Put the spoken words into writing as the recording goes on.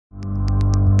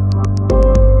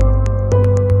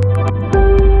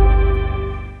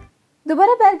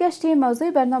دوباره برگشتیم.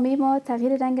 موضوع برنامه ما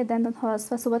تغییر رنگ دندان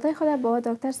هاست و صحبت‌های خود با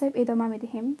دکتر صاحب ادامه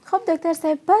می‌دهیم. خب دکتر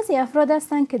صاحب، بعضی افراد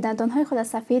هستند که دندان‌های خود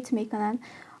سفید می‌کنند.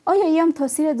 آیا این هم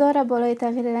تاثیر داره بالای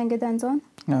تغییر رنگ دندان؟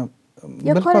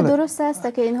 یا کار درست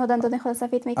است که اینها دندان خود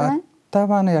سفید می‌کنند؟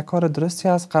 طبعا یک کار درستی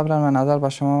است. قبلا من نظر به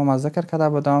شما ذکر کرده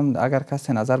بودم، اگر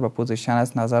کسی نظر به پوزیشن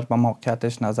است، نظر به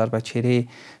موقعیتش، نظر به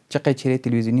چقدر چهره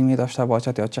تلویزیونی می داشته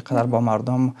باشد یا چقدر با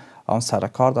مردم آن سر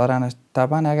کار دارن،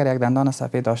 طبعا اگر یک دندان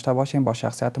سفید داشته باشیم با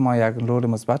شخصیت ما یک رول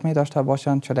مثبت می داشته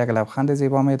باشند، چون یک لبخند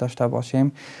زیبا می داشته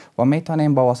باشیم و می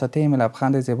توانیم با واسطه این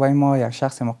لبخند زیبای ما یک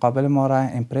شخص مقابل ما را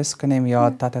امپرس کنیم یا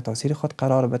تحت تاثیر خود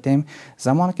قرار بدیم.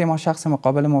 زمانی که ما شخص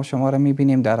مقابل ما شما را می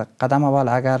بینیم، در قدم اول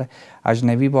اگر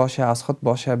اجنبی باشه، از خود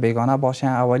باشه، بیگانه باشه،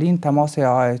 اولین تماس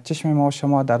چشم ما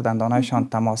شما در دندانایشان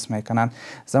تماس می کنند.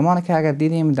 زمانی که اگر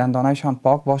دیدیم دندانایشان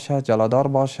پاک باشه، جلادار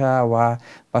باشه و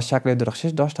با شکل درخشش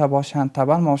داشته باشند،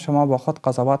 طبعا ما شما با خود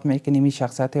قضاوت میکنیم این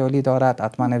شخصیت عالی دارد،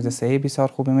 حتما حفظ صحی بسیار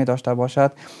خوبی می داشته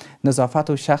باشد. نظافت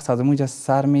و شخص از موج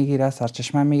سر میگیره،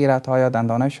 سرچشمه میگیره تا آیا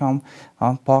دندانایشان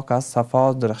پاک است،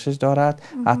 صفا، درخشش دارد،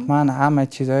 حتما همه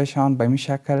چیزایشان به این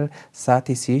شکل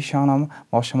سطح سیشان هم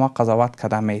ما شما قضاوت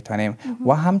کردن میتونیم.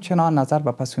 و همچنان نظر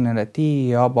به پرسونالیتی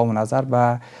یا با نظر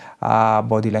به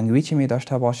بادی لنگویج می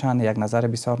داشته باشند، یک نظر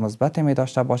بسیار مثبت می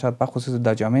داشته باشد به خصوص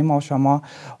در جامعه ما شما.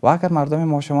 و اگر مردم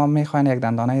ما شما میخواین یک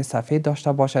دندانه سفید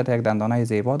داشته باشد، یک دندانه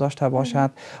زیبا داشته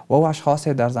باشد و اشخاص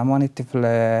در زمان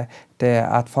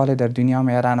اطفال در دنیا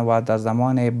میارن و در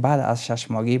زمان بعد از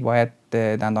 6 ماهگی باید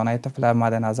دندانه طفل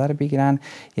مد نظر بگیرن،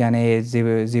 یعنی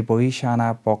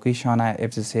زیباییشان، پاکیشان،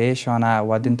 حفظ صحیشان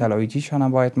و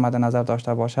دنتالوژیشان باید مد نظر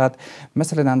داشته باشد.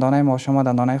 مثل دندانه ما شما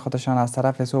دندانه خودشان از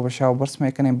طرف صبح شب برس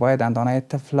میکنیم، باید دندانه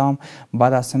طفلام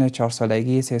بعد از سن 4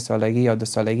 سالگی، 3 سالگی یا 2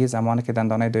 سالگی زمانی که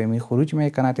دندانه دومی خروج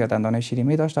میکند یا دندانه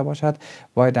شیرینی داشته باشد،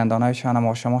 باید دندانهشان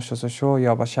ما شما شستشو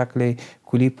یا به شکل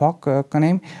کلی پاک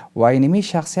کنیم. و اینمی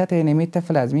شخصیت اینمی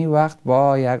طفل از می وقت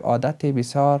با یک عادت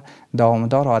بسیار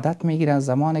دوامدار عادت میگیرن.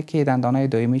 زمانی که دندانه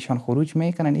دومیشان خروج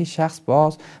میکنن، این شخص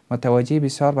باز متوجه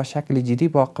بسیار به شکل جدی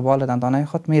با قبال دندانه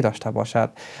خود می داشته باشد.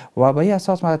 و به این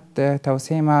اساس ما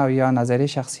توصیه ما یا نظری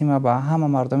شخصی ما به همه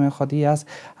مردم خودی است،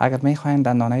 اگر میخواین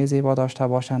دندانه زیبا داشته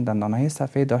باشند، دندانه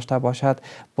سفید داشته باشد،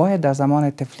 باید در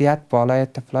زمان طفلیت بالای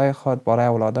طفلای خود، بالای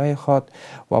اولادای خود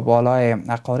و بالای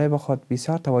اقارب خود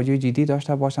بسیار توجه جدی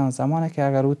داشته باشند. زمانی که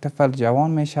اگر او طفل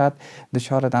جوان میشد،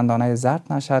 دچار دندانه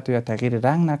زرد نشد یا تغییر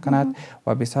رنگ نکند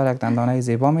و بسیار یک دندانه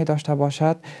زیبا می داشته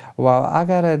باشد. و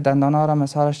اگر دندانه را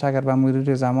مثالش اگر به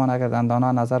مرور زمان اگر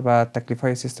دندانه نظر به تکلیف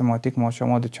های سیستماتیک ما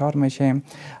شما دچار میشیم،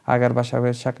 اگر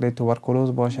به شکل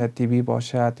توبرکولوز باشد، تی بی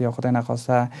باشد یا خدای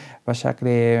نخواسته به شکل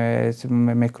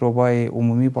میکروبای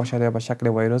عمومی باشد یا به شکل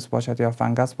ویروس باشد یا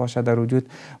فنگس باشد در وجود،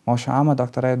 ما شما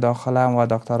دکترای داخله و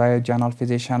دکترای جنرال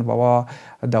فیزیشن با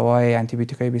دوای آنتی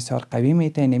بیوتیکای بسیار قوی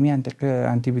میته. نمی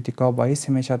آنتی بیوتیکا باعث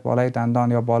میشد بالای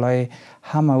دندان یا بالای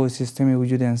همه و سیستم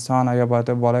وجود انسان یا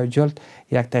بالای جلد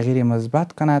یک تغییر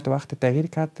مثبت کند. وقتی تغییر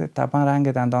کرد طبعا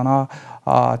رنگ دندان ها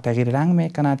تغییر رنگ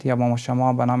میکند یا ما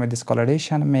شما به نام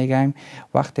دیسکالریشن میگیم.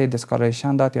 وقتی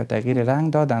دیسکالریشن داد یا تغییر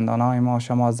رنگ داد، دندان های ما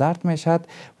شما زرد میشد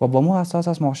و با مو اساس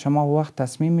از ما شما وقت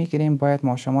تصمیم میگیریم باید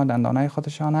ما شما دندان های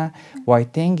خودشان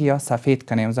وایتینگ یا سفید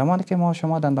کنیم. زمانی که ما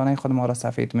شما دندان های خود ما را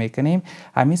سفید میکنیم،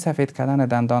 همین سفید کردن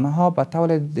دندان ها به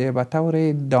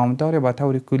طور دامدار به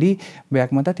طور کلی به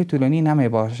یک مدت طولانی نمی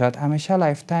باشد. همیشه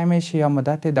لایف تایمش یا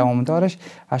مدت دوامدارش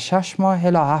از 6 ماه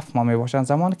الی 7 ماه می باشد.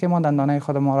 زمانی که ما دندانه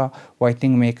خود ما را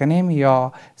وایتینگ میکنیم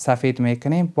یا سفید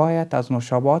میکنیم، باید از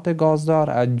نوشابات گازدار،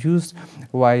 از جوس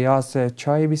و یا از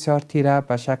چای بسیار تیره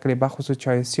به شکل بخصوص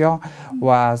چای سیاه و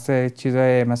از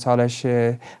چیزای مثالش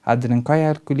درینکای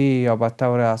الکلی یا به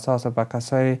طور اساس به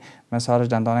کسای مثالش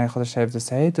دندانه خودش حفظ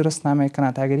صحی درست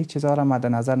نمیکند، اگر این چیزها را مد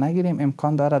نظر نگیریم،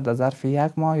 امکان دارد در ظرف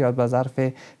 1 ماه یا به ظرف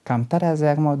کمتر از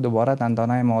 1 ماه دوباره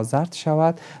دندانه ما زرد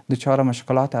شود، دچار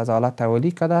مشکلات از حالت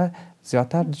تولی کرده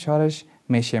زیادتر دچارش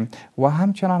میشیم. و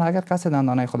همچنان اگر کسی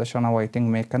دندانه خودشان وایتینگ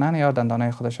میکنن یا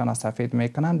دندانه خودشان سفید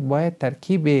میکنن، باید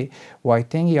ترکیب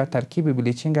وایتینگ یا ترکیب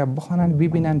بلیچینگ بخونن،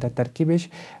 ببینن در ترکیبش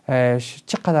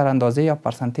چقدر اندازه یا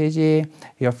پرسنتیج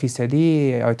یا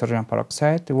فیصدی هیدروژن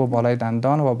پراکساید و بالای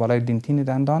دندان و بالای دنتین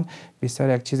دندان بسیار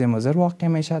یک چیز مضر واقع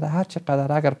میشد. هر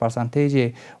چقدر اگر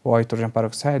پرسنتیج هیدروژن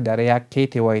پراکساید در یک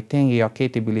کیت وایتینگ یا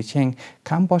کیت بلیچینگ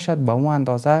کم باشد، با اون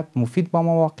اندازه مفید با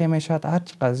ما واقع میشد. هر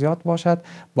چقدر زیاد باشد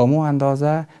با اون اندازه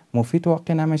مفید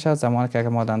واقع نمیشه. زمانی که اگر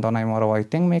ما دندانای ما رو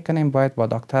وایتینگ میکنیم باید با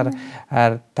دکتر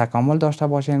تکامل داشته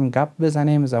باشیم، گپ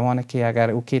بزنیم. زمانی که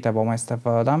اگر او کیت با ما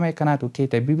استفاده میکند او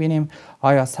کیت ببینیم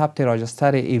آیا ثبت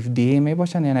راجستر FDA می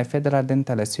باشن یعنی فدرال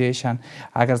دنتال اسوسییشن.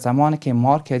 اگر زمانی که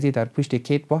مارک ازی در پشت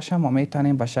کیت باشه ما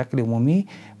میتونیم به شکل عمومی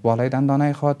بالای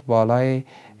دندانای خود، بالای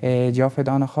جاف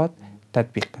دهان خود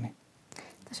تطبیق کنیم.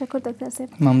 تشکر دکتر صاحب.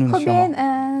 ممنون خب شما. بیاین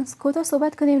کوتاه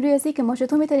صحبت کنیم روی ازی که ما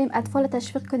چطور میتونیم اطفال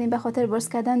تشویق کنیم به خاطر برس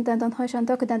کردن دندانهایشان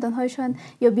تا که دندانهایشان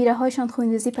یا بیره هایشان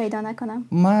خونریزی پیدا نکنم.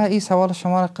 ما این سوال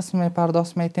شما را قسم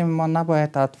پرداخت میتیم. ما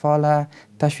نباید اطفال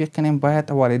تشویق کنیم،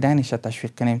 باید والدینش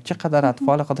تشویق کنیم. چقدر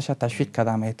اطفال خودش تشویق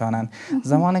کرده میتونن.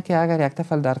 زمانی که اگر یک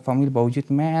طفل در فامیل با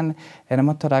وجود میان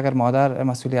اینمطور اگر مادر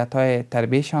مسئولیت های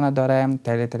تربیتشان داره،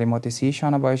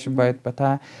 تعلیماتیشان باید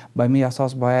بتا به می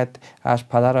اساس باید از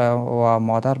پدر و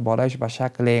مادر بالایش به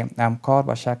شکل همکار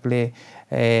به شکل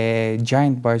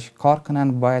جاینت باید کار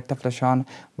کنن. باید طفلشان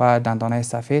با دندانه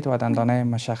سفید و دندانه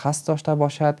مشخص داشته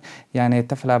باشد، یعنی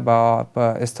طفل با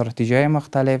استراتژی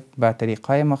مختلف، با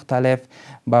طریقهای مختلف،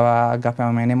 با گپ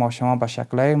امینی ما شما با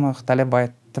شکلهای مختلف باید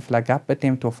طفل گپ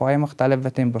بتیم، توفای مختلف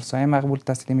بتیم، برسای مقبول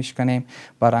تسلیمش کنیم،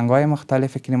 با رنگای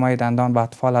مختلف کریمای دندان با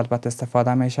اطفال البته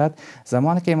استفاده میشد.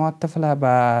 زمانی که ما طفل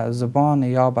به زبان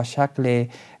یا به شکل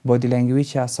بودی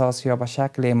لنگویج اساس یا به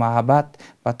شکل محبت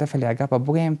با طفل یک گپ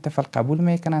بگیم طفل قبول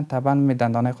میکنن، طبعا می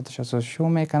دندانای خودش رو شو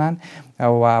میکنن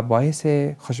و باعث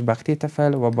خوشبختی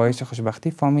طفل و باعث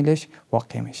خوشبختی فامیلش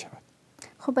واقع میشود.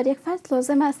 خب برای یک فرد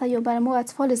لازم است یا برای ما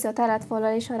اطفال زیادتر اطفال را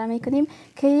اشاره میکنیم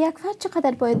که یک فرد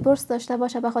چقدر باید برس داشته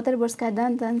باشه به خاطر برس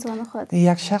کردن دندان خود؟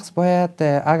 یک شخص باید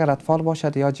اگر اطفال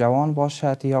باشد یا جوان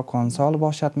باشد یا کنسال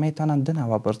باشد میتونن دو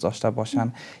نوع برس داشته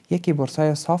باشن. یکی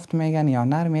برسای سافت میگن یا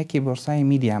نرم، یکی برسای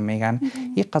میدیم میگن.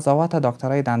 این قضاوت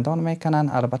دکترای دندان میکنن،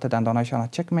 البته دندانایشان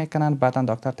چک میکنن،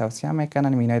 بعدا دکتر توصیه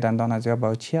میکنن مینای دندان از یا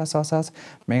با چی اساس است.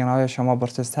 میگن آیا شما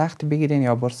برس سخت بگیرین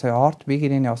یا برس هارد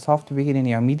بگیرین یا سافت بگیرین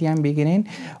یا میدیم بگیرین.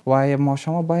 و ما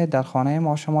شما باید در خانه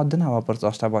ما شما دو نوع برس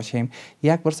داشته باشیم.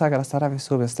 یک برس اگر از طرف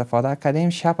صبح استفاده کردیم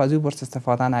شب از او برس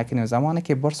استفاده نکنیم. زمانی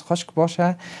که برس خشک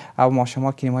باشه او ما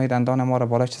شما کریمای دندان ما را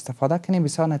بالاش استفاده کنیم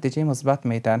بسیار نتیجه مثبت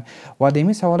میتن. و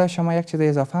دیمی سوال شما یک چیز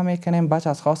اضافه میکنیم بچه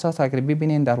از خاص است اگر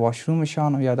ببینین در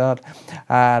واشرومشان یا در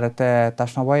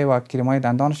تشنابای و کریمای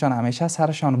دندانشان همیشه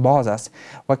سرشان باز است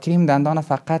و کریم دندان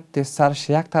فقط سرش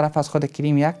یک طرف از خود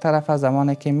کریم یک طرف از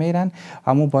زمانی که میرن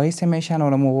همو باعث میشن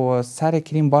و سر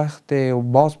کریم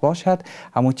باز باشد،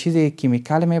 همون چیزی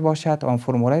کیمیکال می باشد، اون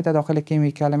فرمولای در داخل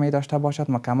کیمیکال می داشته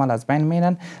باشد مکمل از بین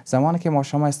میرن. زمانی که ما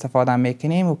شما استفاده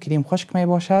میکنیم و کریم خشک می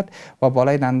باشد و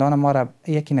بالای دندان ما را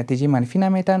یکی نتیجه منفی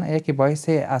نمیتن، یکی باعث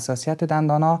حساسیت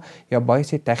دندان ها یا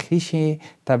باعث تخریش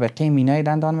طبقه مینای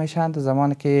دندان میشند.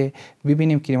 زمانی که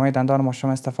ببینیم کریمای دندان ما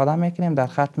شما استفاده میکنیم در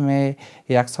ختم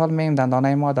یک سال مییم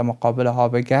دندانای ما در مقابل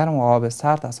آب گرم و آب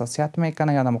سرد حساسیت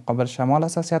میکنه یا در مقابل شمال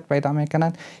حساسیت پیدا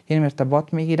میکنند. این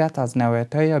ارتباط میگیرد از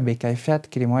نوعیت‌های یا بی‌کیفیت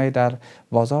کریم‌های در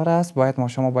بازار است. باید ما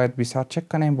شما باید بسیار چک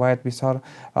کنیم، باید بسیار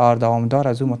دوامدار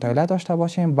از او مطالعه داشته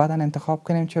باشیم بعدا انتخاب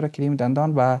کنیم، چرا کریم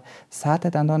دندان و سطح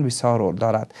دندان بسیار رول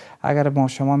دارد. اگر ما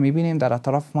شما میبینیم در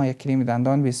اطراف ما یک کریم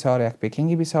دندان بسیار یک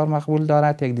پیکینگ بسیار مقبول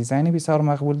دارد، یک دیزاین بسیار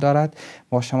مقبول دارد،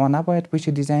 ما شما نباید پشت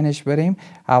دیزاینش بریم،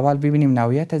 اول ببینیم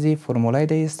نوعیت از این فرمولای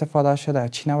ده استفاده شده،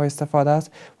 چی نوع استفاده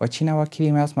است و چی نوع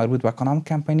کریم است، مربوط به کدام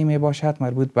کمپانی می باشد،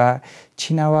 مربوط به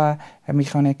چی نوع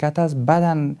میخانیکت است.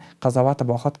 بعدا قضاوت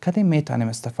با خود کردیم میتونیم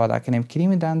استفاده کنیم.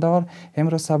 کریم دندان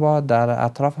امروز صبح در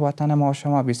اطراف وطن ما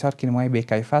شما بسیار کریم‌های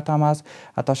بی‌کیفیت هم است.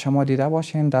 حتی شما دیده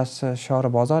باشین در شهر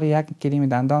بازار یک کریم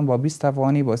دندان با 20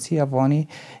 افغانی با 30 افغانی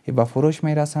به فروش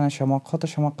میرسن. شما خود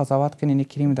شما قضاوت کنین این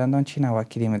کریم دندان چی نوع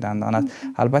کریم دندان است.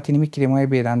 البته این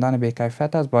کریم‌های دندان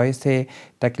بی‌کیفیت است باعث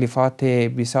تکلیفات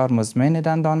بسیار مزمن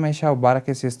دندان میشه و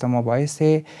برعکس سیستم باعث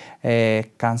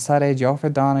کانسر جوف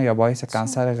دهان یا باعث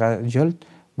کانسر جلد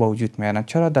با وجود میارن،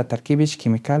 چرا در ترکیبش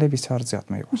کیمیکال بسیار زیاد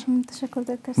می باشه. تشکر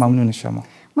دکتر. ممنون شما.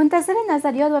 منتظر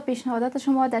نظریات و پیشنهادات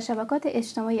شما در شبکات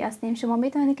اجتماعی هستیم. شما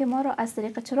میتونید که ما را از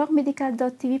طریق چراغ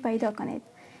مدیکال.tv پیدا کنید.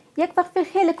 یک وقفه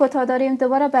خیلی کوتاه داریم،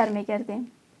 دوباره برمیگردیم.